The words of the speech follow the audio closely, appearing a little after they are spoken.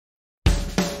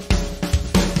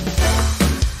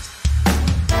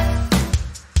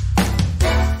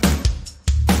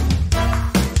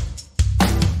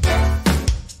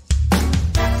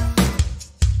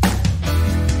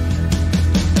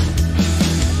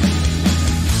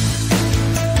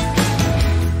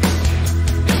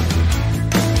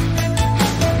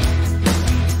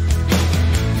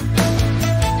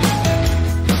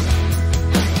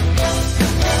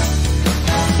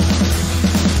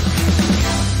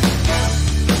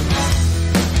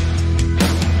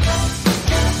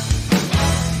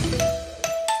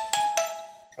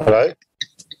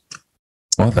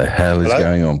What the hell is Hello?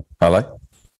 going on? Hello?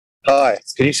 Hi,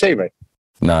 can you see me?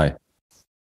 No.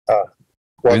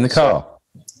 You're in the car?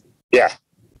 Yeah,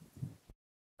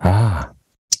 Ah.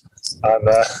 I'm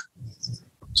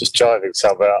just driving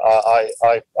somewhere. I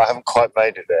haven't quite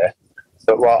made it there,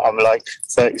 but I'm like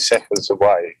 30 seconds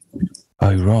away.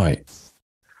 Oh, right.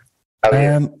 How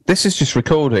are you? This is just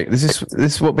recording. This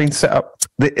is what been set up.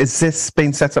 Is this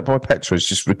been set up by Petra? It's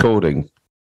just recording.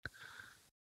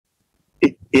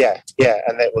 Yeah,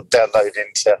 and it will download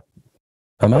into.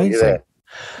 Amazing. there.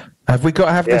 Have we got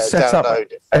to have this set up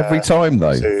download, every time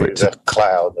though? to the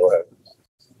cloud or whatever.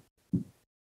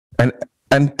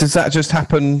 And does that just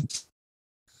happen?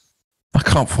 I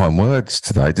can't find words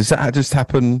today. Does that just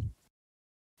happen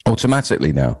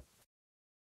automatically now?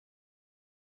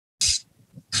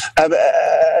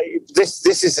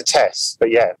 This is a test, but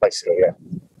yeah, basically, yeah,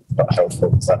 not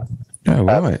helpful. But, Oh,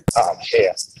 right. I'm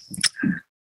here.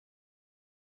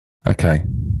 Okay.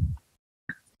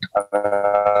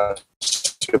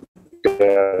 Should be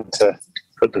able to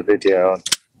put the video on.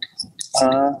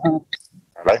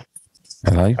 Hello.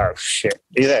 Hello? Oh shit!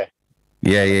 Are you there?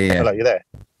 Yeah. Hello, you there?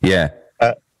 Yeah.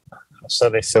 I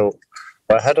suddenly thought,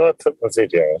 well, how do I put my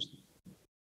video on?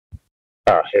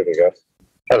 Ah, here we go.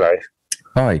 Hello.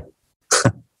 Hi.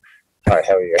 Hi,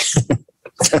 how are you?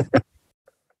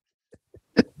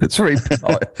 It's very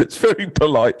polite. It's very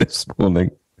polite this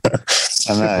morning.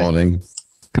 I know. Good morning.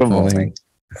 Good morning.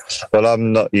 Well,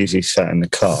 I'm not usually sat in the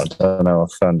car. I don't know. I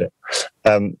found it.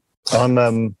 I'm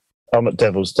at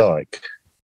Devil's Dyke.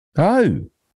 Oh.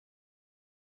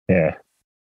 Yeah.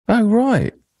 Oh,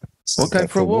 right. We'll go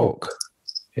for a walk.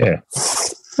 Yeah.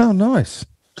 Oh, nice.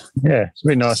 Yeah. It's a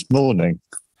really nice morning.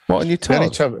 What on your The only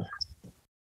tongue?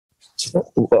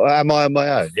 trouble. Am I on my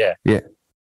own? Yeah. Yeah.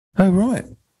 Oh, right.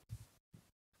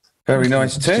 Very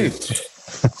nice too.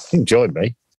 You join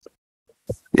me.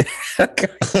 Okay,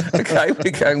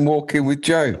 we're going walking with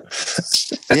Joe.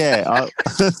 Yeah.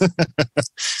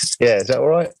 Yeah. Is that all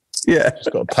right? Yeah.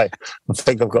 Just got to pay. I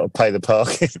think I've got to pay the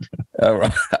parking. All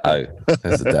right. Oh,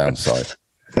 there's a downside.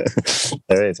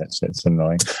 There is actually. It's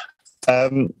annoying.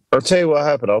 I'll tell you what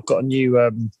happened. I've got a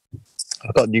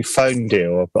new phone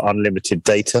deal. I've got unlimited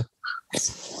data.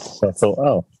 So I thought,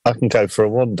 oh, I can go for a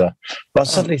wander. But I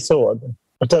suddenly thought,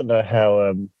 I don't know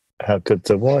how good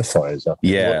the Wi-Fi is up.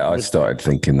 Yeah, I started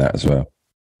thinking that as well.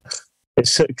 It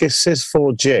says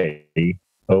 4G.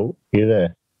 Oh, you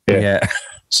there? Yeah.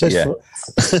 Says Yeah.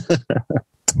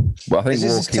 Well, I think Is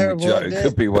this a walking with terrible Joe idea?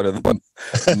 could be one of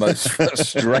the most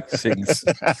frustrating.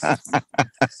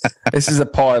 This is a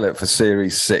pilot for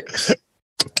Series 6.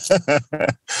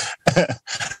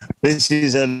 This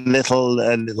is a little.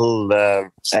 The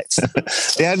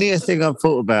only thing I've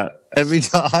thought about every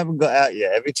time I haven't got out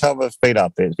yet. Every time I've been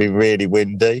up, it's been really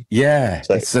windy, Yeah,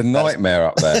 So it's a nightmare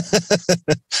up there.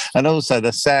 and also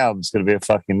the sound's going to be a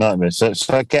fucking nightmare. So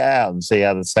I get out and see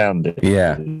how the sound is.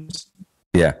 Yeah.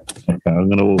 Yeah. Okay, I'm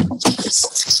going to walk.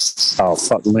 Oh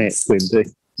fuck me, it's windy.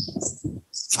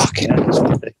 Fucking hell, it's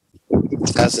windy.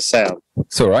 How's the sound?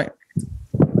 It's all right.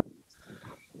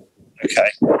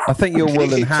 Okay. I think your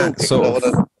woolen hat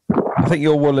I think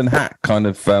your woolen hat kind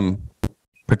of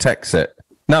protects it.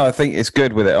 No, I think it's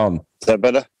good with it on. Is that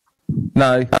better?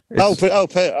 No. Okay.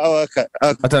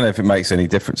 I don't know if it makes any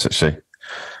difference, actually.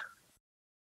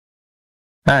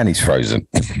 And he's frozen.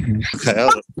 Okay,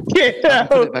 hold on. Yeah.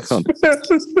 Put it back on.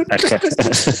 Okay.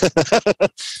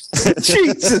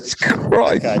 Jesus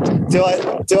Christ. Okay.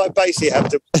 Do I basically have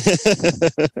to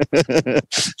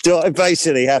do I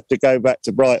basically have to go back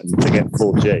to Brighton to get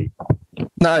 4G?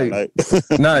 No.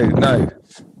 Hello. No.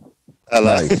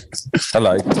 Hello. No.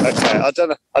 Hello. Okay. I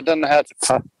don't know how to.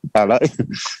 Hello.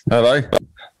 Hello.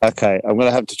 Okay. I'm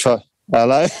gonna have to try.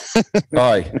 Hello.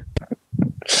 Hi.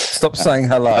 Stop saying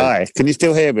hello. Hi. Can you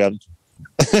still hear me? I've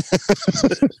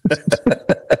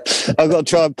got to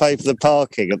try and pay for the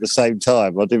parking at the same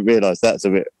time. I didn't realise that's a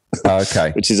bit.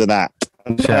 Okay. Which is an app.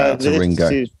 Shout out to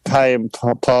Ringo. Pay and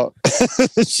park.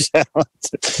 Shout out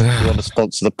to, you want to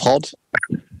sponsor the pod?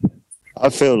 I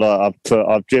feel like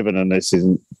I've driven, and this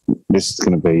is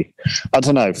going to be, I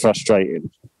don't know, frustrating.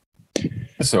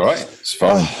 It's all right. It's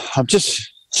fine. I'm just.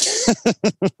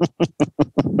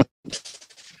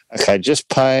 Okay, just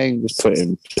paying. Just put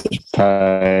in. Just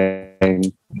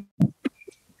paying.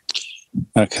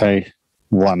 Okay,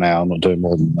 1 hour. I'm not doing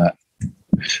more than that.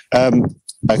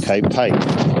 Okay, pay.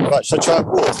 Right, so try and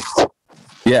walk.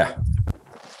 Yeah.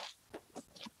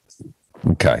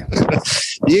 Okay.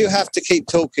 You have to keep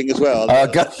talking as well.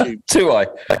 Do I?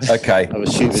 Okay.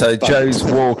 So Joe's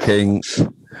walking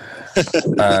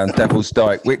Devil's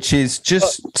Dyke, which is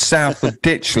just south of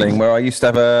Ditchling, where I used to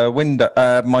have a window,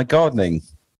 my gardening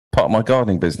part of my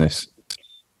gardening business.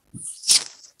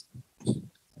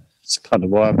 That's kind of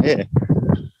why I'm here.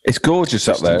 It's gorgeous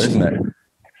up there, isn't it?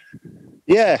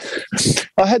 Yeah,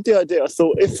 I had the idea. I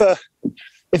thought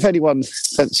if anyone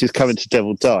fancies coming to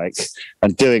Devil Dyke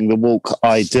and doing the walk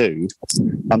I do,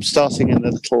 I'm starting in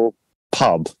the little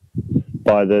pub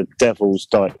by the Devil's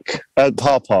Dyke,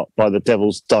 car park by the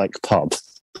Devil's Dyke pub.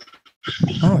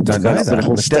 Oh, I don't know that.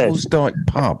 The Devil's Dyke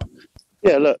pub.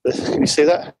 Yeah, look, can you see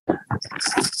that?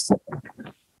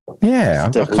 Yeah,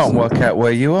 I can't work out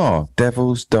where you are.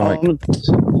 Devil's Dyke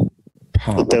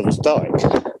pub. The Devil's Dyke.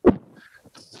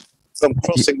 I'm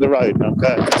crossing the road and I'm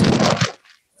going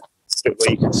where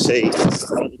you can see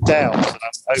the downs, and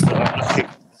I'm looking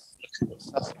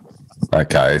what's happening.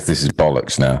 Okay, this is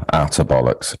bollocks now. Utter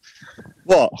bollocks.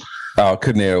 What? Oh, I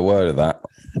couldn't hear a word of that.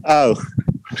 Oh.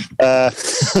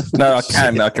 No, I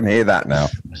can. I can hear that now.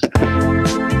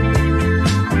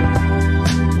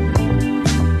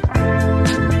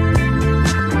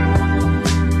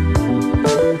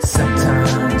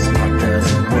 Sometimes it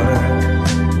doesn't work.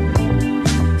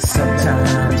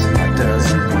 Sometimes it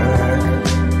doesn't work.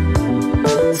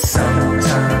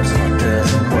 Sometimes it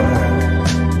doesn't work.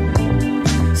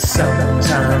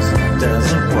 Sometimes it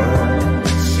doesn't work.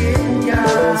 Shit,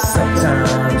 y'all.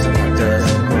 Sometimes it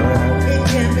doesn't work. It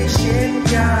can be shit,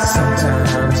 y'all.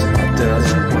 Sometimes it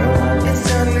doesn't work.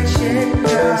 It's ugly shit,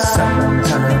 y'all.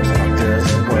 Sometimes it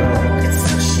doesn't work. It's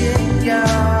some shit,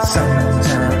 y'all.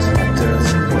 Sometimes it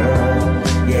doesn't work.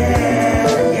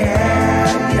 Yeah,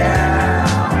 yeah, yeah.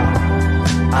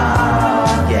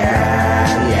 Oh,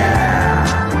 yeah,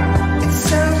 yeah. It's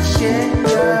some shit,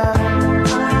 y'all.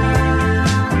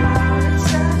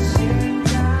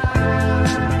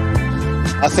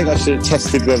 I think I should have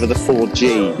tested whether the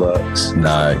 4G works.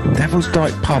 No. Devil's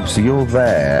Dyke pub, so you're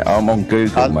there. I'm on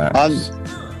Google Maps.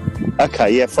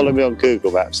 Okay, yeah, follow me on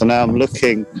Google Maps. And now I'm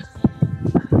looking.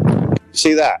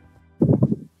 See that?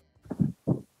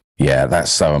 Yeah,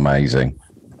 that's so amazing.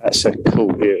 That's a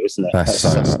cool view, isn't it?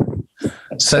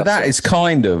 So that is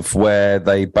kind of where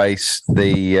they based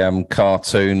the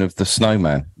cartoon of the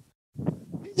snowman.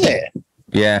 Yeah.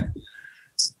 Yeah.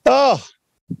 Oh.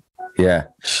 Yeah.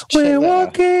 We're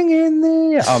walking in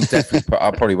the... I'm definitely... I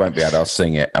probably won't be able to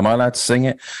sing it. Am I allowed to sing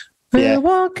it? Yeah. We're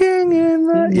walking in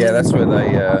the... Yeah, that's where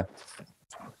they...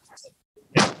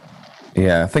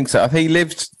 Yeah, I think so. I think he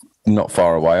lived not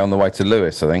far away on the way to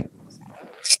Lewis, I think.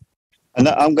 And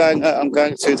I'm going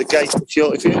through the gate. If you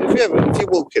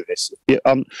walk in this,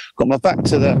 got my back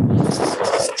to the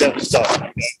Devil's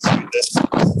Dyke.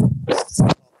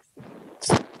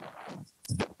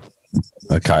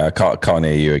 Okay, I can't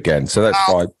hear you again, so that's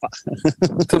fine.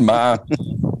 Doesn't matter.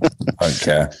 Don't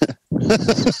care.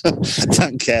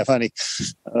 Don't care, funny.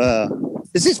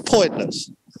 Is this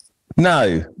pointless?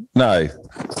 No. It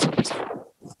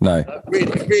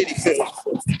really feels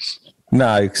pointless.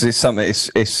 No, because it's something.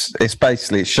 It's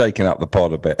basically shaking up the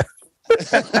pod a bit.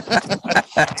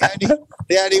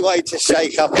 the only way to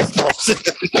shake up a pod.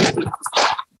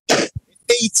 It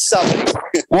needs something.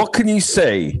 What can you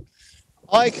see?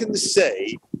 I can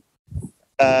see.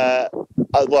 Well,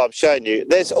 I'm showing you.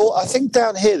 I think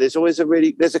down here there's always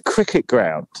there's a cricket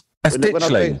ground. That's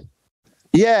Ditchling.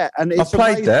 Yeah, and I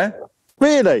played there.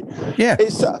 Really? Yeah.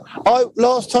 It's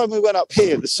last time we went up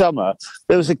here in the summer,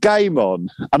 there was a game on,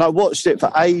 and I watched it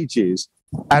for ages.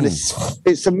 And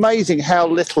it's amazing how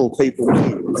little people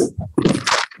move.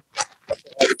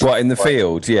 What, in the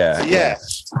field? Yeah. Yeah.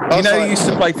 You know, he used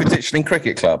to play for Ditchling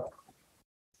Cricket Club.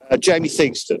 Jamie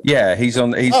Theakston. Yeah,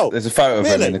 there's a photo of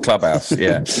him in the clubhouse.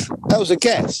 Yeah. That was a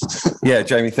guest. Yeah,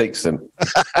 Jamie Theakston.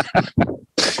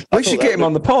 We should get him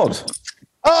on the pod.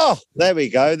 Oh, there we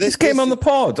go. Let's get him on the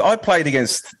pod. I played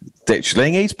against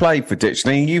Ditchling. He's played for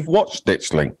Ditchling. You've watched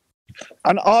Ditchling.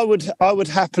 And I would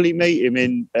happily meet him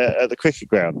in at the cricket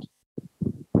ground.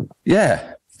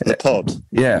 Yeah. The pod.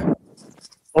 Yeah.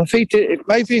 Well, if he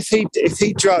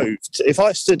drove, if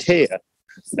I stood here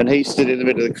and he stood in the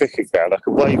middle of the cricket ground, I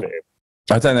could wave at him.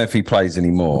 I don't know if he plays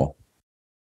anymore.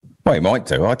 Well, he might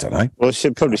do. I don't know. Well, he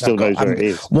probably still knows where it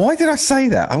is. Why did I say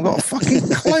that? I've got a fucking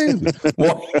clue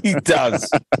what he does.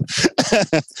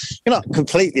 You're not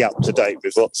completely up to date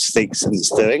with what Theakston's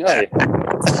doing, are you?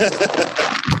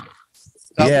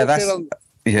 Yeah, that's... along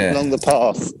the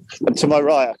path, and to my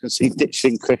right I can see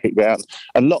Ditchling cricket ground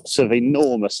and lots of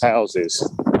enormous houses.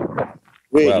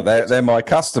 Really, well, they're my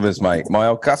customers, mate. My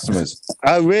old customers.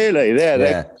 Oh, really?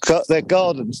 Their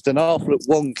gardens didn't half look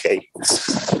wonky.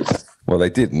 Well, they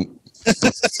didn't.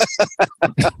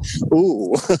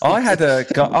 Ooh. I had a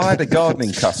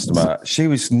gardening customer. She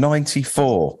was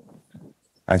 94,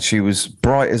 and she was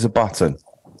bright as a button.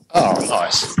 Oh,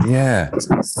 nice. Yeah.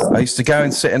 I used to go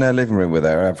and sit in her living room with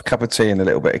her, have a cup of tea and a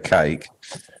little bit of cake.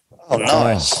 Oh,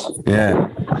 nice. Yeah.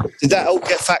 Did that all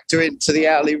get factored into the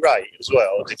hourly rate as well?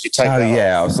 Or did you take that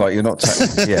yeah. off? I was like, you're not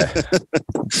taking... Yeah.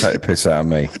 Take the piss out of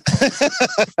me.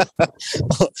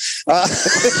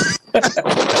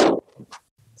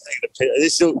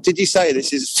 Did you say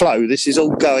this is flow? This is all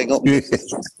going on. This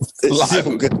is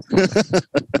all good.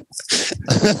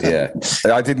 Yeah.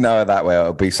 I didn't know her that way. It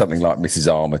would be something like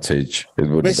Mrs. Armitage. It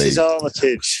would Mrs.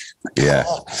 Armitage. Yeah.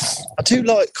 Oh, I do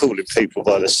like calling people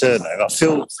by the surname.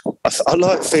 I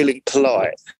like feeling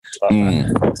polite. Like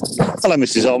hello,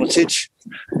 Mrs. Armitage.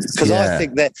 Because I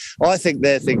think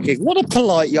they're thinking, what a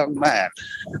polite young man.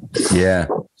 Yeah.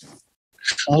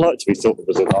 I like to be thought of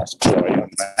as a nice, polite young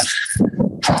man.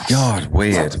 God,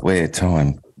 weird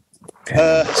time.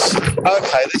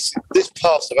 Okay, this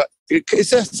pass about. Is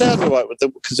that sound right with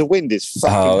because the wind is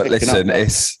fucking picking listen, up?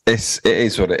 it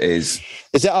is what it is.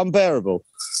 Is it unbearable?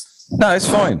 No, it's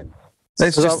fine.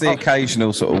 There's just the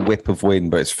occasional sort of whip of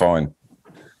wind, but it's fine.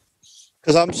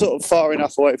 Because I'm sort of far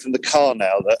enough away from the car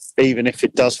now that even if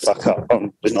it does fuck up,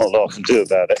 there's not a lot I can do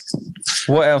about it.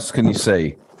 What else can you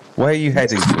see? Where are you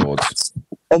heading towards?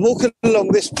 I'm walking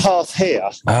along this path here.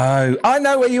 Oh, I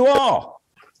know where you are.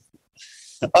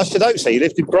 I should hope so. You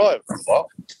lived in Brighton for a while.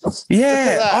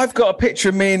 Yeah, I've got a picture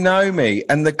of me and Naomi,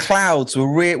 and the clouds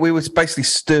were we were basically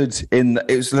stood in.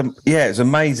 It was an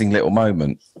amazing little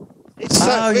moment. It's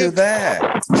so you're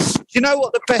there. Do you know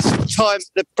what the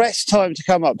best time to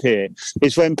come up here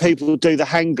is when people do the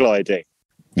hang gliding?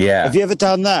 Yeah. Have you ever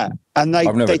done that? And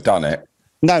I've never done it.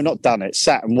 No, not done it.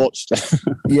 Sat and watched it.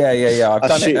 Yeah. I've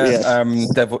done it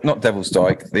at, not Devil's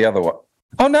Dyke, the other one.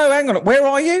 Oh, no, hang on. Where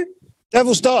are you?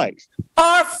 Devil's Dyke.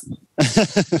 I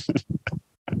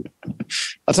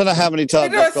don't know how many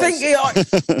times Have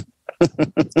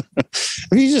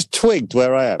you just twigged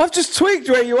where I am? I've just twigged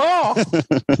where you are.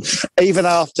 Even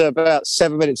after about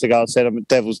 7 minutes ago, I said I'm at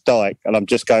Devil's Dyke and I'm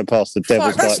just going past the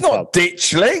Devil's Dyke That's not pub.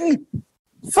 Ditchling.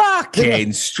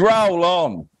 Fucking stroll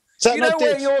on. You know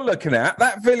where you're looking at?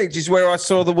 That village is where I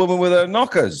saw the woman with her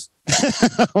knockers.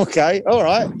 Okay, all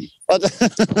right.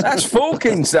 That's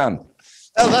Forking, son.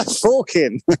 Oh, that's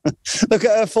Forking. Look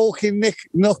at her Forking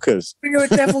knockers. You're a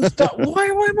Devil's Dyke. Why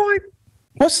am I?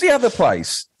 What's the other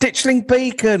place? Ditchling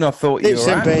Beacon, I thought you were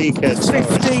at. Ditchling Beacon.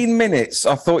 15 minutes,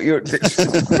 I thought you were at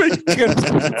Ditchling Beacon.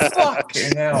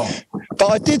 Fucking hell. But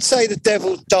I did say the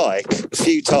Devil's Dyke a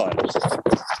few times.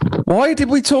 Why did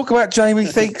we talk about Jamie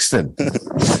Theakston?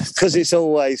 Because it's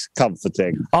always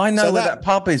comforting. I know where that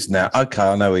pub is now. Okay,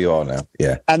 I know where you are now.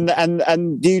 Yeah. And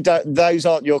you don't, those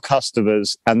aren't your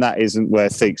customers, and that isn't where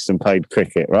Theakston played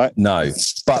cricket, right? No.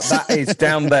 But that is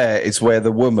down there is where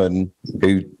the woman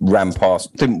who walked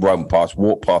past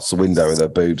the window with her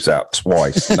boobs out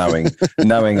twice, knowing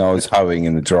I was hoeing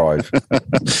in the drive.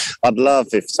 I'd love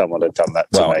if someone had done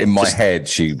that to me. Well, in my head,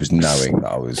 she was knowing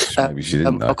that I was. Maybe she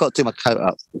didn't know. I've got to do my coat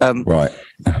up. Right.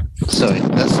 Sorry.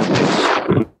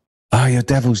 Oh, you're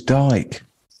Devil's Dyke.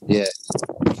 Yeah.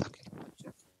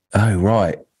 Oh,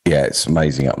 right. Yeah, it's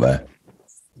amazing up there.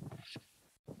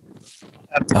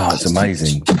 It's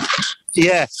amazing.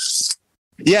 Yeah.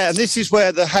 Yeah, and this is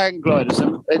where the hang gliders,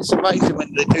 it's amazing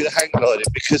when they do the hang gliding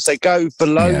because they go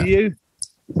below you,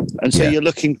 and so you're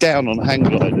looking down on hang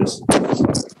gliders.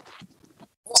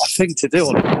 What a thing to do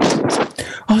on it.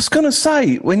 I was going to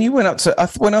say, when you went up to, I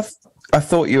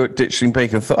thought you were at Ditchling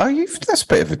Beacon, I thought, that's a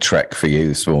bit of a trek for you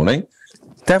this morning.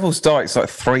 Devil's Dyke's like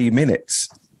 3 minutes.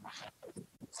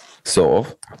 Sort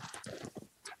of.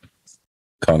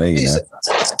 Can't hear you now.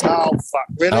 Oh, fuck,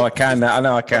 really? Oh, I can now. I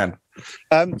know I can.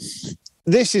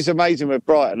 This is amazing with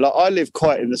Brighton. Like, I live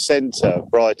quite in the centre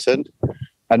of Brighton,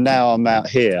 and now I'm out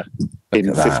here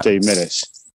in 15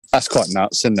 minutes. That's quite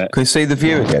nuts, isn't it? Can you see the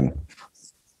view again?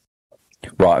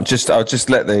 Right, I'll just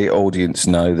let the audience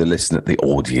know, the listeners.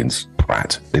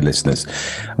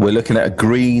 We're looking at a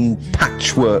green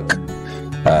patchwork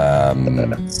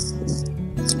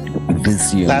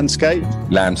vision. Landscape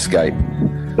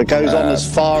that goes on as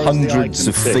far as hundreds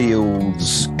of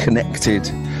fields connected.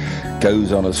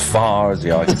 Goes on as far as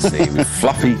the eye can see with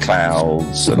fluffy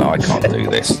clouds, and I can't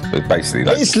do this. But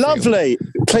basically, it's lovely.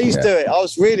 Please do it. I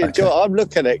was really enjoying it. I'm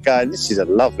looking at it going, this is a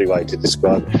lovely way to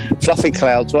describe it. Fluffy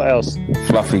clouds. What else?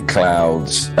 Fluffy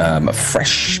clouds, a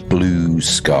fresh blue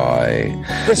sky,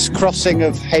 crisscrossing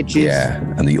of hedges. Yeah,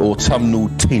 and the autumnal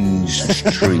tinged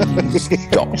trees.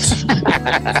 Dot.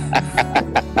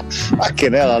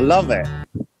 Fucking hell, I love it.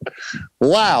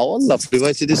 Wow, what a lovely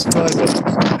way to describe it.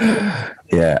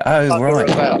 Yeah. Oh, right.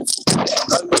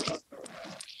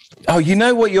 Oh, you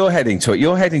know what you're heading to?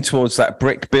 You're heading towards that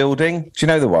brick building. Do you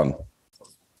know the one?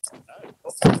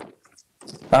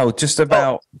 Oh, just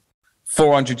about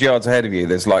 400 yards ahead of you.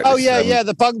 There's like. Oh, this, yeah,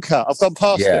 the bunker. I've gone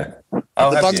past Yeah. it. Oh,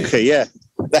 The have bunker, you? yeah.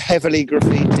 The heavily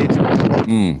graffitied.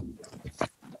 Mm.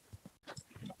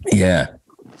 Yeah.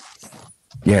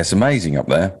 Yeah, it's amazing up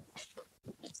there.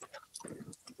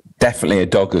 Definitely a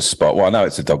dogger's spot. Well, I know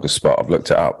it's a dogger's spot. I've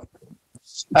looked it up.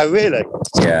 Oh, really?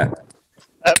 Yeah.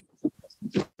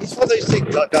 It's one of those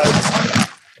things like go.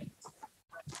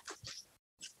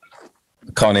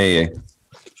 Can't hear you.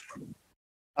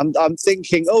 I'm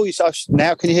thinking,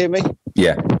 now can you hear me?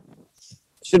 Yeah.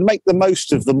 Should make the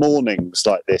most of the mornings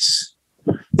like this.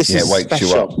 This Yeah, is it wakes special.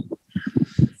 you up.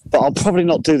 But I'll probably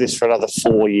not do this for another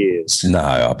 4 years. No,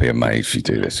 I'll be amazed if you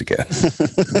do this again.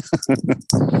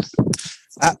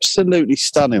 Absolutely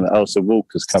stunning that Elsa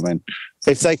Walker's come in.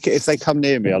 If they come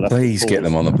near me, I'll have Please to get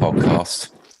them on the podcast.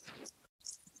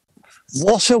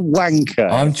 What a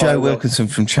wanker! I'm Joe Wilkinson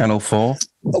from Channel 4.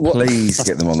 Please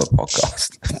get them on the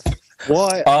podcast.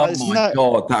 Why? Oh my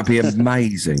God, that'd be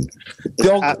amazing.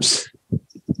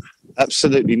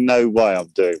 Absolutely no way I'm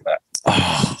doing that.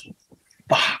 Oh,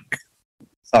 fuck.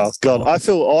 Oh God, I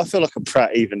feel like a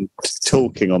prat even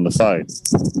talking on the phone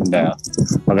now.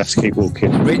 I'll have to keep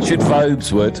walking. Richard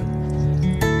Vobes would.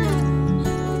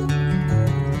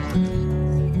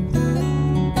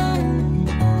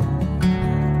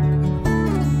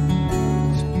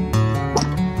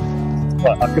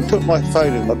 Right, I can put my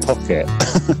phone in my pocket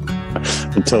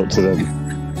and talk to them.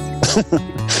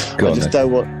 I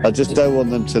just don't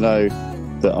want them to know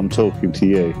that I'm talking to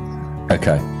you.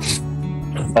 Okay.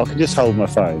 I can just hold my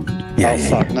phone. Yeah,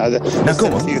 fuck. yeah. No, Go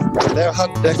on. they're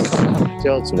 100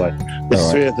 yards away. There's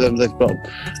All three of them. They've got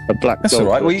a black That's dog. all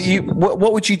right. Well,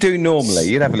 what would you do normally?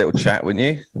 You'd have a little chat, wouldn't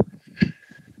you?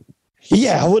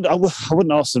 Yeah, I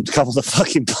wouldn't ask them to come on the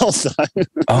fucking pod though.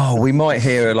 Oh, we might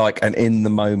hear like an in the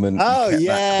moment. Oh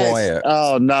yeah. Quiet.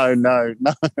 Oh no.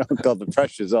 Oh God, the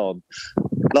pressure's on.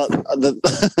 Like,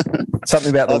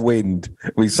 Something about the wind.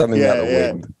 Something about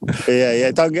the wind.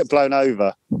 Yeah. Don't get blown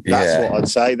over. That's what I'd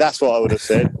say. That's what I would have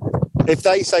said. If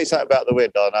they say something about the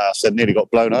wind, I said nearly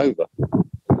got blown over.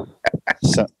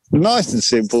 So nice and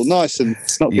simple, nice and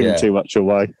not giving too much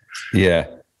away. Yeah.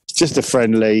 It's just a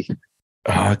friendly.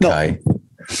 Okay.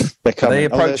 Are they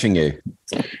approaching you?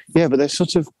 Yeah, but they're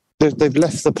sort of they've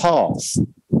left the path.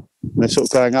 They're sort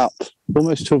of going up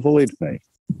almost to avoid me.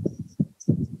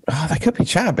 Oh, they could be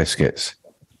chowder biscuits.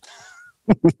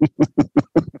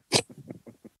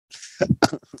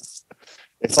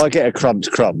 If I get a crunch,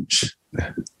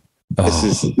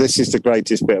 this is the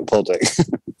greatest bit of podding.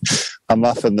 I'm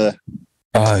up in the.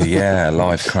 Oh yeah,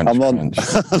 live crunch. I'm on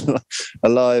crunch. a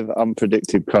live,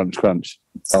 unpredicted crunch.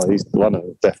 Oh, he's one of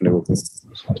them. Definitely will.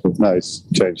 No, he's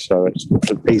changed direction.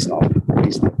 He's not.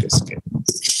 He's not biscuit.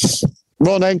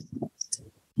 Morning.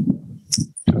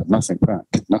 Nothing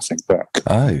back.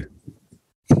 Oh.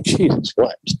 Jesus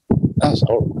Christ. That's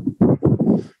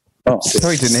horrible. Oh,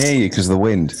 Sorry, didn't hear you because of the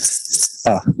wind.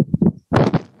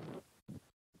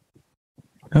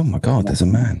 Oh my God, there's a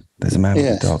man. There's a man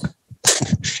with a dog.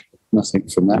 Nothing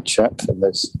from that chap. And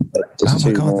there's Oh my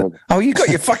two God. more. Oh, you got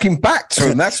your fucking back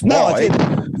to him. That's No, why. I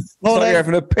didn't. Thought you're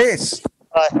having a piss.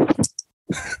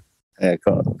 Yeah,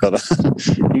 got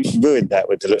you ruined that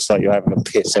with it looks like you're having a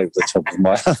piss over the top of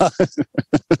my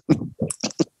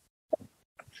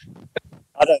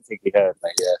I don't think he heard me,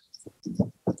 yeah.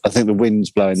 I think the wind's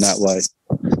blowing that way.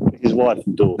 His wife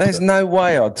and daughter. There's no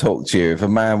way I'd talk to you if a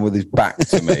man with his back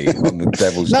to me on the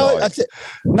devil's Dyke.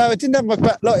 I didn't have my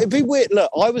back. Look, it'd be weird.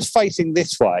 Look, I was facing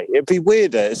this way. It'd be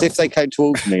weirder as if they came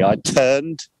towards me. I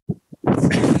turned.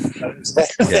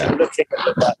 They're looking at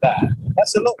them like that.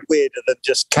 That's a lot weirder than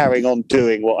just carrying on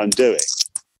doing what I'm doing.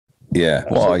 Yeah.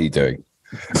 What are you doing?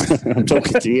 I'm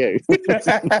talking to you.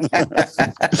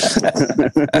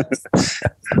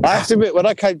 I have to admit, when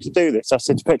I came to do this, I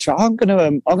said to Petra, "I'm going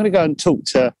to go and talk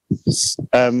to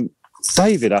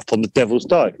David up on the Devil's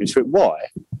Dyke." And she went, "Why?"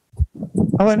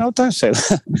 I went, "Oh, don't say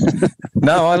that."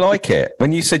 No, I like it.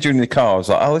 When you said you're in the car, I was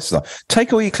like, "Oh, this is nice.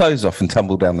 Take all your clothes off and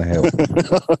tumble down the hill."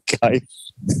 Okay.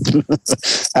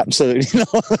 Absolutely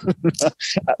not.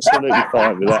 Absolutely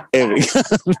fine with that. Here we go.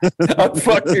 I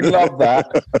fucking love that.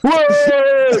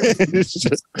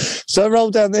 So I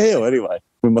rolled down the hill anyway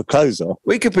with my clothes off.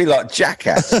 We could be like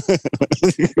Jackass.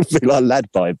 It could be like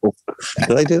Lad Bible.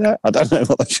 Do they do that? I don't know.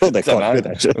 I'm sure they're quite good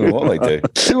actually. I don't know what they do.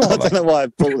 I don't know why I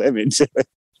brought them into it.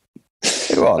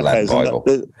 Who are Lad Bible?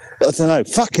 I don't know.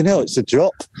 Fucking hell, it's a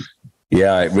drop.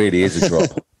 Yeah, it really is a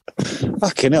drop.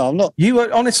 Fucking hell, I'm not. You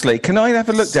honestly, can I have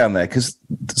a look down there? Because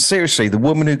seriously, the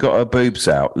woman who got her boobs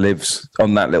out lives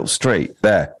on that little street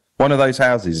there. One of those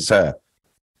houses is her.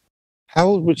 How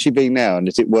old would she be now? And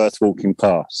is it worth walking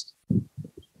past?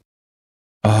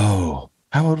 Oh,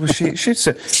 how old was she? She's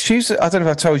I don't know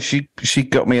if I told you, she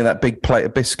got me in that big plate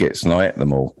of biscuits and I ate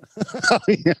them all. Oh,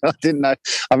 yeah, I didn't know.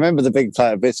 I remember the big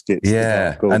plate of biscuits.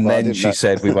 Yeah. Cool, and but I then didn't she know.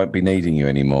 said, we won't be needing you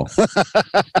anymore.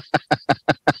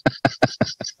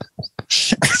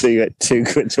 So you ate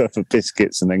 £2 worth of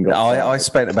biscuits and then got. I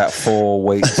spent about 4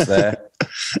 weeks there.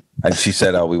 And she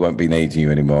said, we won't be needing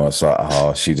you anymore. I was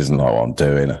like, she doesn't know what I'm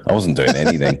doing. I wasn't doing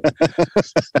anything.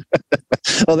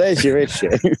 Well, there's your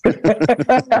issue.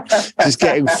 She's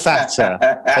getting fatter,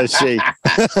 as she.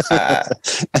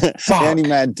 The only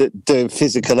man doing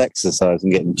physical exercise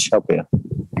and getting chubbier.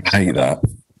 I hate that.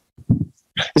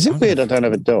 Is it weird I don't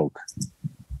have a dog?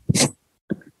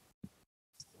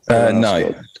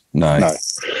 No.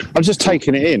 I'm just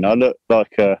taking it in. I look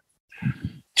like a...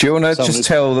 Do you want to just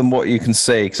tell them what you can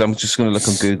see? Because I'm just going to look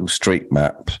on Google Street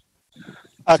Maps.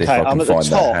 Okay, I'm at the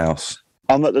top. House.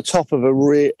 I'm at the top of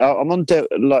I'm on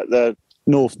like the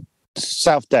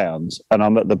South Downs, and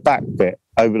I'm at the back bit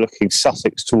overlooking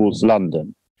Sussex towards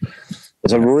London.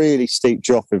 There's a really steep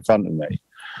drop in front of me,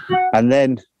 and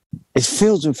then it's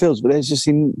fields and fields, but there's just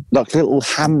like little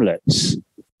hamlets,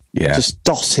 just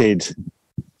dotted,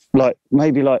 like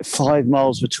maybe like 5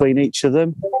 miles between each of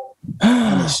them,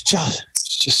 and it's just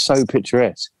so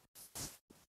picturesque.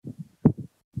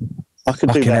 I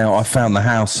could do that. I found the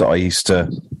house that I used to.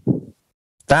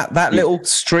 That little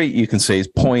street you can see is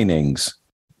Poynings.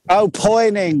 Oh,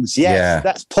 Poynings, yes. Yeah.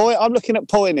 That's I'm looking at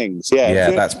Poynings, yeah.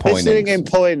 Yeah, that's Poynings. Listening in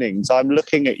Poynings, I'm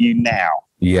looking at you now.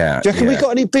 Yeah. Do you reckon we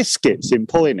got any biscuits in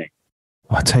Poynings?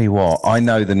 I tell you what, I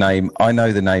know the name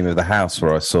of the house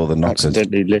where I saw the knockers.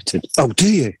 Accidentally littered. Oh, do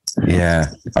you?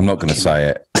 Yeah. I'm not going to say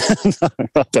it. No,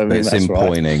 I don't think it's that's in right.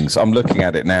 Poynings. I'm looking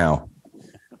at it now.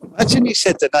 Imagine you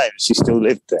said the name, she still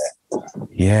lived there.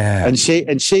 Yeah. And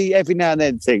she every now and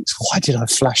then thinks, why did I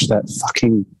flash that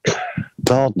fucking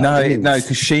garden? No,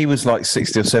 because she was like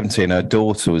 60 or 70 and her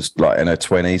daughter was like in her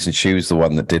 20s and she was the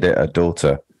one that did it, her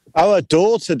daughter. Oh, her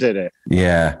daughter did it?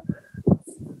 Yeah.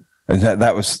 And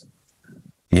that was,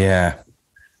 yeah.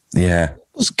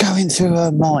 What's going through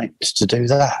her mind to do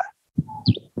that?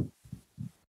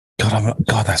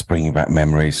 God, that's bringing back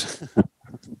memories.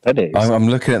 That is. I'm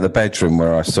looking at the bedroom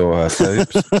where I saw her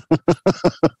boobs.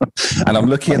 And I'm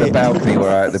looking at the balcony where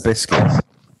I ate the biscuits.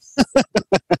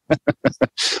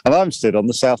 And I'm stood on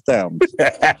the South Downs.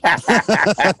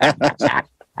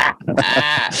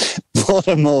 What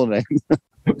a morning.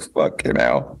 Fucking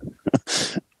hell.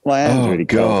 My hand's really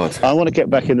cold. God. I want to get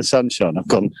back in the sunshine. I've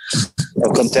gone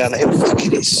down the hill.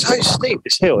 Fucking, it's so steep,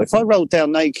 this hill. If I rolled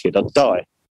down naked, I'd die.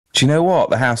 Do you know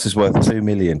what? The house is worth 2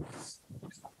 million.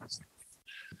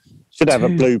 Should have a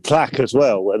blue plaque as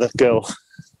well, where the girl...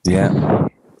 Yeah.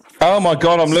 Oh, my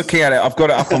God, I'm looking at it. I've got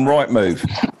it up on Rightmove.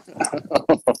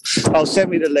 Oh,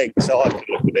 send me the link so I can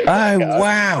look at it. Oh,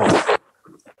 wow.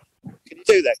 Can you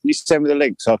do that? Can you send me the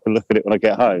link so I can look at it when I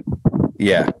get home?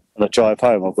 Yeah. When I drive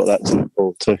home, I've got that to look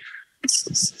forward to.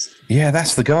 Yeah,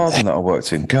 that's the garden that I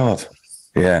worked in. God.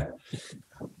 Yeah.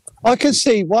 I can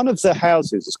see one of the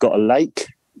houses has got a lake.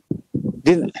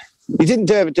 You didn't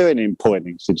ever do any in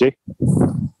Poynings, did you?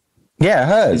 Yeah,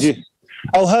 hers. Did you?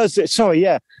 Oh, hers. Sorry,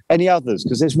 yeah. Any others?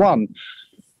 Because there's one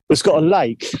that's got a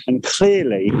lake and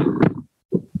clearly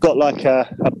got like a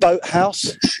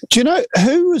boathouse. Do you know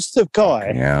who was the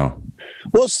guy? Yeah.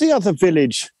 What's the other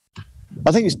village?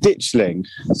 I think it's Ditchling.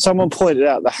 Someone pointed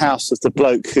out the house of the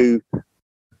bloke who.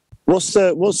 What's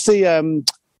the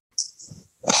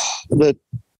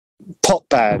pop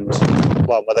band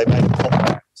one where they made a pop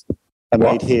band and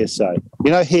made Hearsay?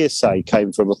 You know, Hearsay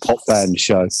came from a pop band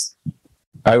show.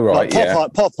 Oh, right,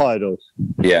 like Pop Idol.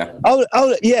 Yeah. Oh,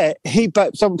 yeah.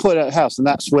 Someone pointed out a house, and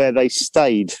that's where they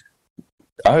stayed.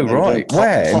 Oh, right.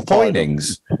 Where? In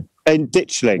Poynings? In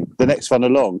Ditchling, the next one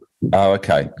along. Oh,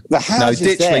 okay. The house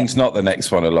is Ditchling's there. not the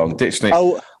next one along. Ditchling.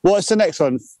 Oh, what's the next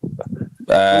one?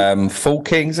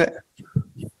 Fulking, is it?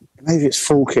 Maybe it's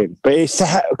Fulking, but it's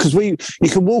because you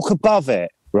can walk above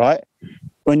it, right?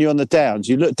 When you're on the downs,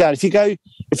 you look down. If you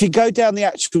go down the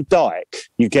actual dike,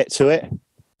 you get to it.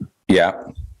 Yeah.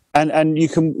 And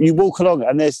you walk along,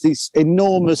 and there's these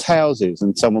enormous houses.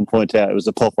 And someone pointed out it was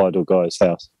the Pop Idol guy's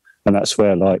house, and that's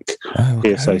where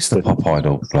Hearsay stood. the Pop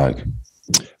Idol bloke?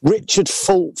 Richard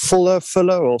Fuller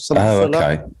or something. Oh, Fuller.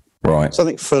 okay, right.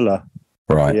 Something Fuller.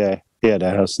 Right. Yeah, he had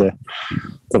a house there.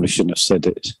 Probably shouldn't have said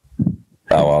it.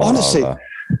 Oh, honestly,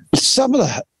 some of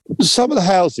the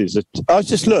houses. I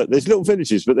just look. There's little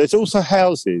villages, but there's also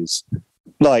houses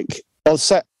like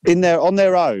on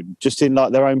their own, just in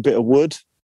like their own bit of wood.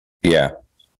 Yeah.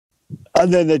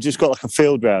 And then they've just got like a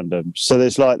field round them. So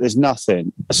there's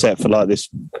nothing except for like this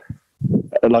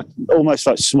like almost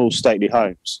like small stately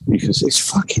homes. You can see it's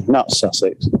fucking nuts,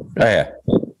 Sussex. Oh,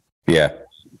 yeah.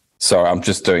 Sorry, I'm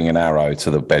just doing an arrow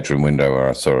to the bedroom window where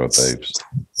I saw her boobs.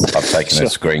 I've taken a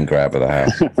screen grab of the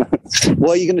house.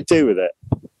 What are you going to do with it?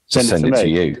 Send it to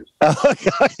you. Oh,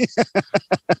 okay.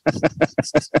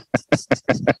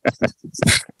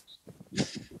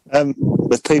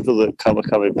 The people that are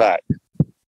coming back.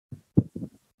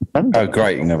 Oh,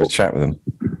 great. You can have a chat with them.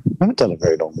 I haven't done a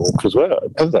very long walk as well,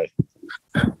 have they?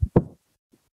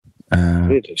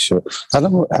 Really short.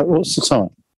 What's the time?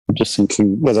 I'm just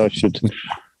thinking whether I should...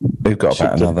 We've got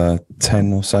about another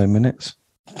 10 or so minutes.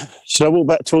 Should I walk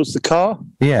back towards the car?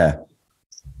 Yeah.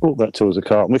 Walk back towards the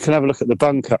car. And we can have a look at the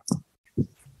bunker.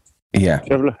 Yeah.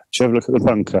 Should I have a look at the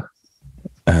bunker?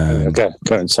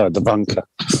 Go inside the bunker.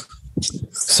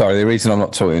 Sorry, the reason I'm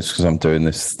not talking is because I'm doing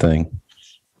this thing.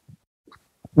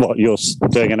 What, you're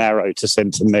doing an arrow to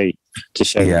send to me to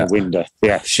show me the window?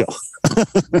 Yeah, sure.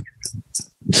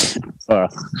 I'm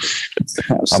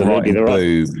writing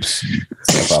boobs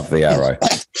above the arrow.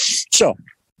 Sure.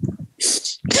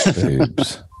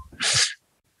 Boobs.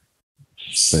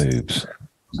 Boobs.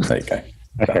 There you go.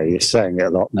 Okay, you're saying it a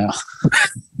lot now.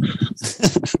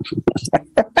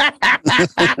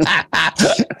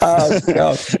 Oh,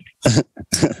 God.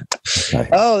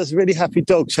 Oh, there's a really happy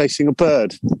dog chasing a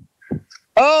bird.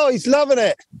 Oh, he's loving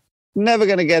it. Never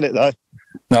going to get it, though.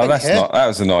 No, that's not. That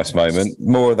was a nice moment.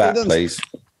 More of that, please.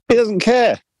 He doesn't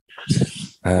care.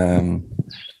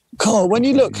 God, when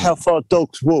you look how far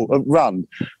dogs run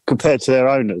compared to their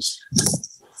owners,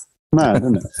 mad,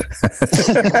 isn't it?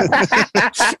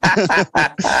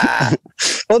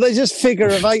 Well, they just figure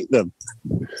of 8 them.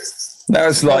 That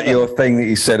was like your thing that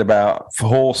you said about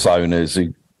horse owners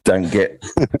who don't get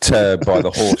turd by the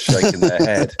horse shaking their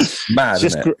head. Mad,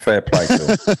 isn't it? Fair play to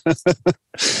them.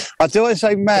 Do I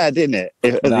say mad, innit?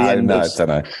 No, I don't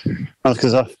know.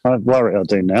 Because I worry I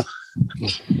do now.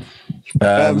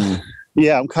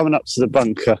 Yeah, I'm coming up to the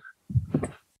bunker. Do you want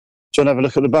to have a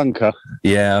look at the bunker?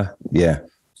 Yeah.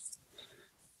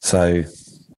 So, do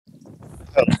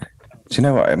you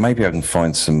know what? Maybe I can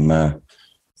find some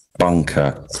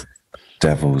bunker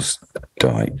Devil's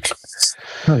Dyke.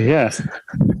 Oh, yeah.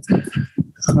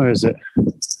 Where is it?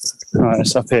 Right,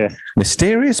 it's up here.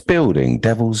 Mysterious building,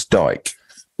 Devil's Dyke.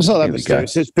 It's not that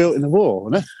mysterious. It's built in the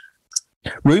war, isn't it?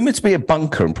 Rumoured to be a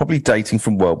bunker and probably dating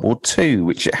from World War II,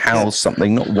 which it housed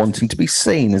something not wanting to be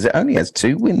seen, as it only has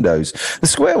 2 windows. The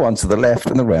square one to the left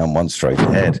and the round one straight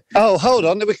ahead. Oh, hold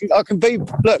on. Look,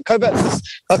 go back to this.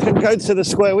 I can go to the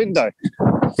square window.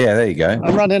 Yeah, there you go.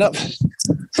 I'm running up.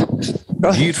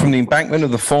 Viewed from the embankment of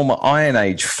the former Iron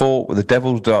Age fort with the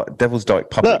Devil's Dyke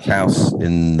public house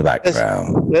in the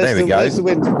background. There we go. There's the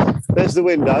window. There's the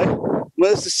window.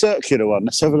 Where's the circular one?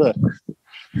 Let's have a look.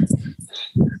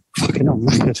 Fucking I'm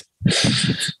knackered.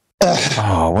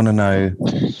 I want to know,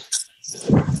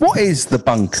 what is the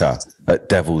bunker at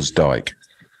Devil's Dyke?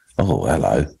 Oh,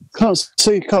 hello. Can't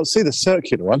see the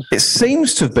circular one. It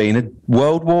seems to have been a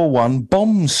World War I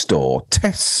bomb store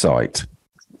test site.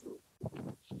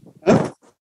 Huh?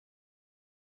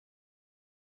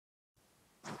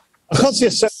 I can't see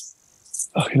a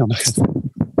fucking I'm knackered.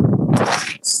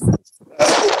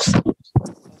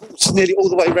 It's nearly all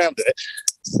the way around it.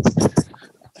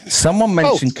 Someone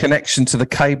mentioned connection to the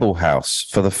cable house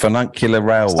for the funicular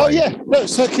railway. Oh, yeah. Look,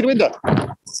 circular window.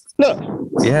 Look.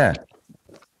 Yeah.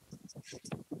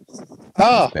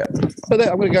 Look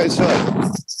there, I'm going to go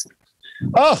inside.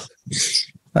 Oh.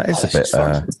 That is a bit...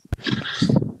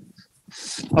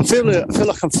 I feel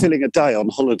like I'm feeling a day on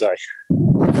holiday.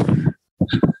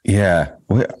 Yeah.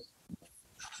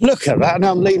 Look at that.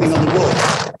 Now I'm leaning on the wall.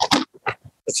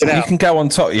 You can go on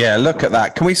top. Yeah, look at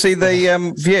that. Can we see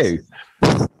the view?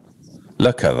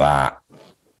 Look at that.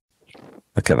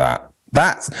 Look at that.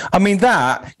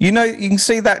 You can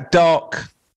see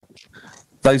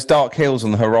those dark hills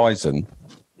on the horizon.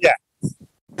 Yeah.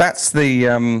 That's the,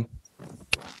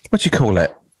 what do you call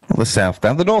it? Not the South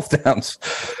Downs, the North Downs.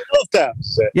 North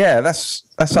Downs. Yeah, that's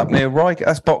up near Reigate.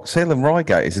 That's Box Hill and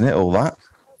Reigate, isn't it? All that.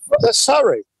 That's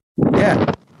Surrey. Yeah.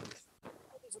 There's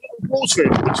a lot of water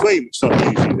in between, which is not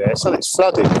usually there, so it's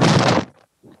flooded.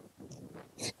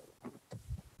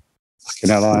 Fucking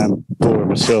hell, I am boring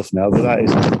myself now, but that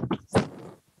is...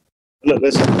 Look,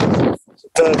 there's a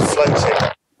bird floating.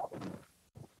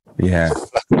 Yeah.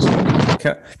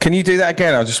 Can you do that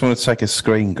again? I just want to take a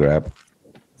screen grab.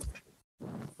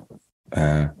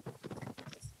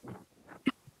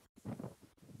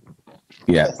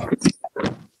 Yeah.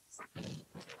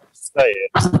 Stay here.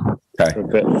 Okay. For a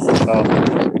bit.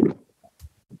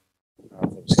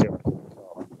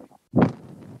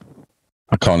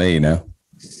 I can't hear you now.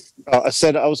 I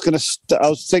said I was going to. I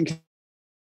was thinking,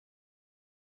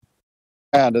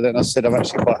 and then I said I'm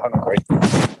actually quite hungry.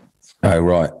 Oh,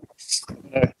 right.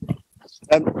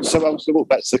 So I was going to walk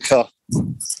back to the car.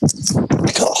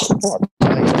 God, what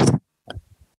a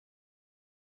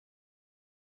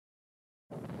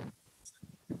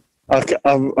day.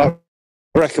 I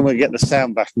reckon we'll get the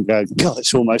sound back and go, God,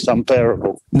 it's almost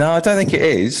unbearable. No, I don't think it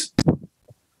is.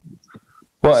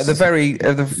 Well, at the very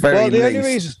Well, the least. only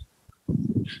reason.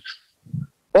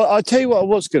 Well, I'll tell you what I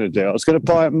was going to do. I was going to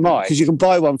buy a mic because you can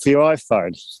buy one for your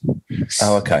iPhone.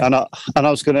 Oh, okay. And I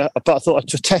was going to, but I thought I'd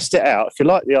just test it out. If you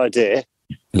like the idea,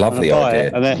 Lovely buy idea.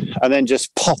 it and then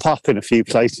just pop up in a few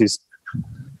places.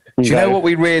 Do you know what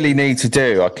we really need to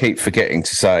do? I keep forgetting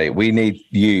to say. We need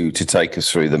you to take us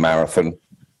through the marathon.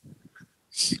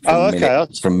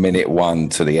 From minute 1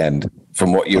 to the end,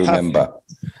 from what you remember.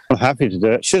 I'm happy to do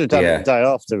it. Should have done it the day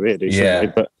after, really. Yeah.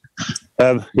 But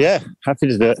happy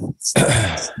to do it.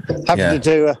 Happy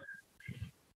to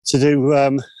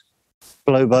do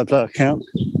blow by blow account.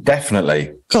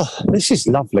 Definitely. God, this is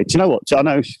lovely. Do you know what? I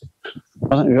know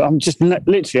I'm just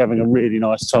literally having a really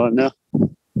nice time now.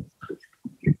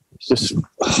 It's just,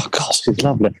 oh gosh, it's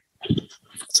lovely.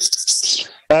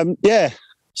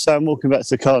 So I'm walking back to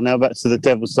the car now, back to the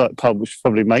Devil's Dyke pub, which will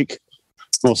probably make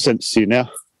more sense to you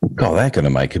now. God, they're going to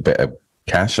make a bit of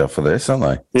cash off of this,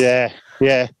 aren't they?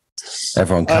 Yeah.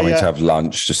 Everyone coming to have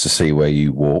lunch just to see where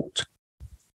you walked.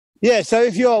 Yeah, so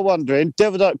if you are wondering,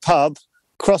 Devil's Dyke pub,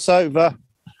 crossover.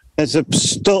 There's a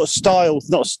not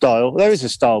style. There is a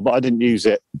style, but I didn't use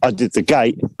it. I did the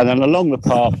gate, and then along the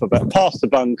path, about past the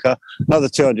bunker, another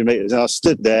 200 metres, and I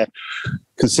stood there,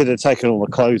 considered taking all my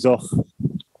clothes off.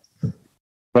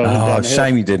 Oh,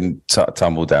 shame you didn't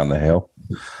tumble down the hill.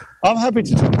 I'm happy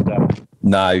to tumble down.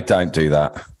 No, don't do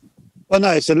that. Well,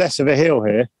 no, it's a less of a hill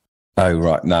here. Oh,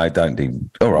 right. No, don't do.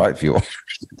 All right, if you want.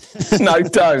 No,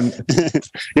 don't.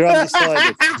 You're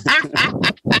undecided.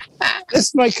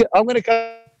 Let's make it. I'm going to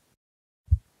go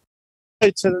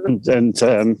to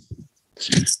and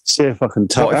see if I can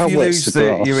tell. What if you lose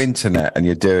your internet and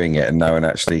you're doing it and no one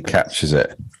actually captures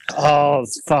it? Oh,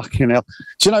 fucking hell.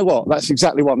 Do you know what? That's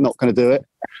exactly why I'm not going to do it.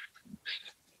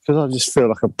 Because I just feel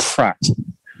like a prat.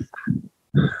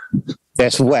 Yeah,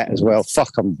 it's wet as well.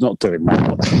 Fuck, I'm not doing that.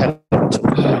 What the hell am I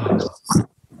talking about?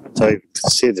 So I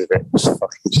considered it. It's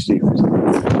fucking stupid.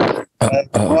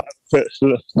 Quick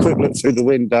look through the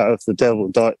window of the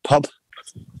Devil's Dyke pub.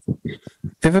 Have you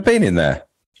ever been in there?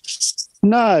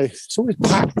 No, it's always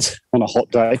packed on a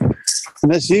hot day.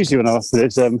 And that's usually when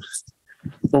there's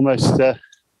almost...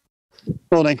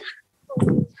 morning.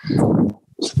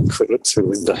 Quick look through the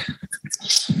window.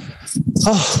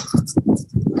 Oh.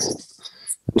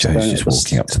 Joe's just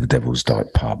walking up to the Devil's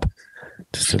Dyke pub.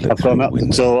 Just to look I've gone up the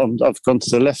door. I've gone to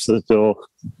the left of the door.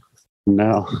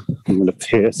 Now I'm going to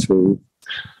peer through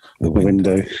the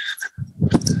window.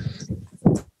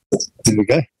 There we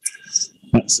go.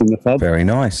 That's in the pub. Very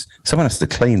nice. Someone has to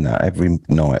clean that every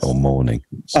night or morning.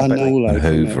 I know.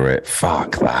 Hoover it.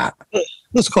 Fuck that.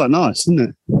 That's quite nice, isn't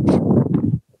it?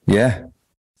 Yeah.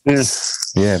 Yeah.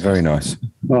 Yeah, very nice.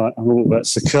 All right, I'm all about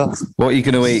the car. What are you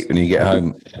going to eat when you get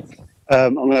home?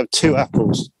 I'm going to have 2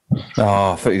 apples.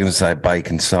 Oh, I thought you were going to say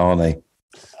bacon sarnie.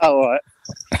 Oh, all right.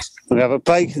 I'm going to have a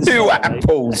bacon 2 sarnie.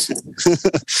 apples.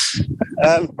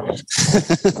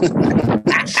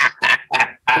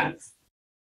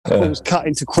 Apples cut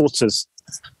into quarters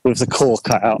with the core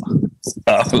cut out.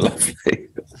 Oh, lovely.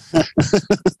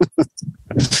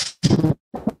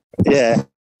 Yeah.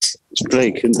 It's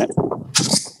bleak, isn't it?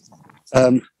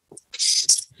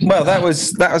 Well, that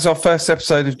was our first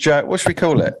episode of Joe. What should we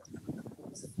call it?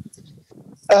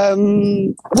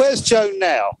 Where's Joe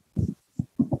now?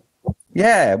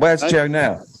 Yeah, where's Joe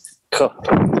now?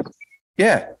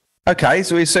 Yeah. Okay,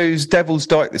 so he's Devil's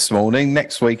Dyke this morning.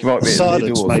 Next week he might be Silence,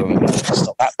 at the maybe. middle or It's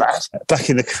not that bad. Back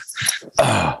in the...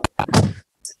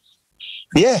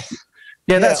 Yeah.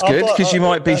 Yeah, that's good, because you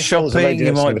might be shopping,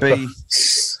 you might be...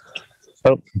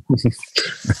 Oh.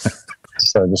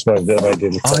 Sorry, just won't do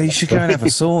it. Oh, you should go and have a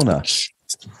sauna.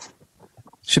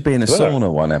 Should be in a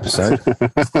sauna one episode.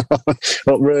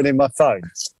 Not ruining my phone.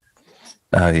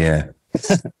 Oh, yeah.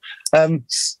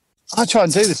 I try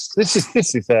and do this. This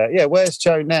is where's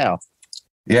Joe now?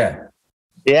 Yeah.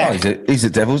 Yeah. Oh, he's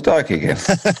at Devil's Dyke again.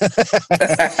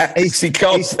 He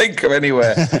can't think of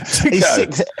anywhere to go.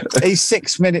 He's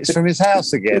 6 minutes from his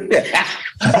house again.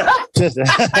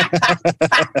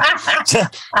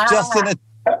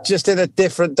 just in a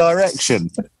different direction.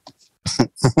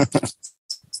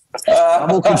 I'm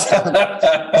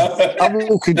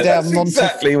walking down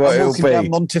exactly what it'll be.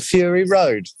 Montefiore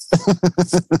Road.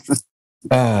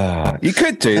 You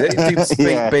could do that. You do speak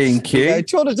Yeah. B&Q. You know, do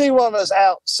you want to do one that's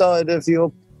outside of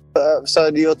your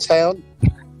town?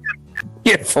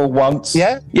 Yeah, for once.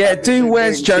 Yeah? Yeah, do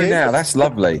Where's Joe B&Q. Now? That's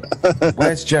lovely.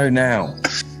 Where's Joe Now?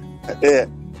 Yeah.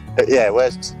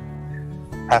 Where's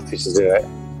happy to do it.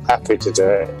 Happy to do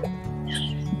it.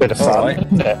 Bit of fun. All right.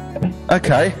 Isn't it?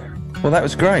 Okay. Well, that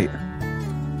was great.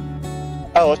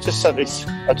 Oh, I just suddenly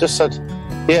thought,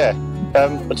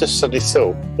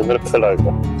 I'm going to pull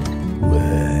over.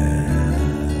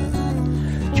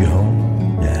 Joe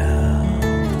now,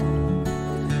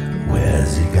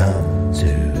 where's he gone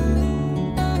to?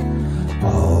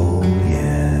 Oh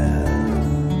yeah,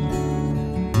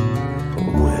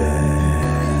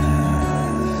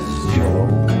 where's Joe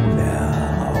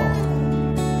now?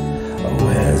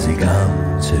 Where's he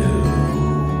gone to?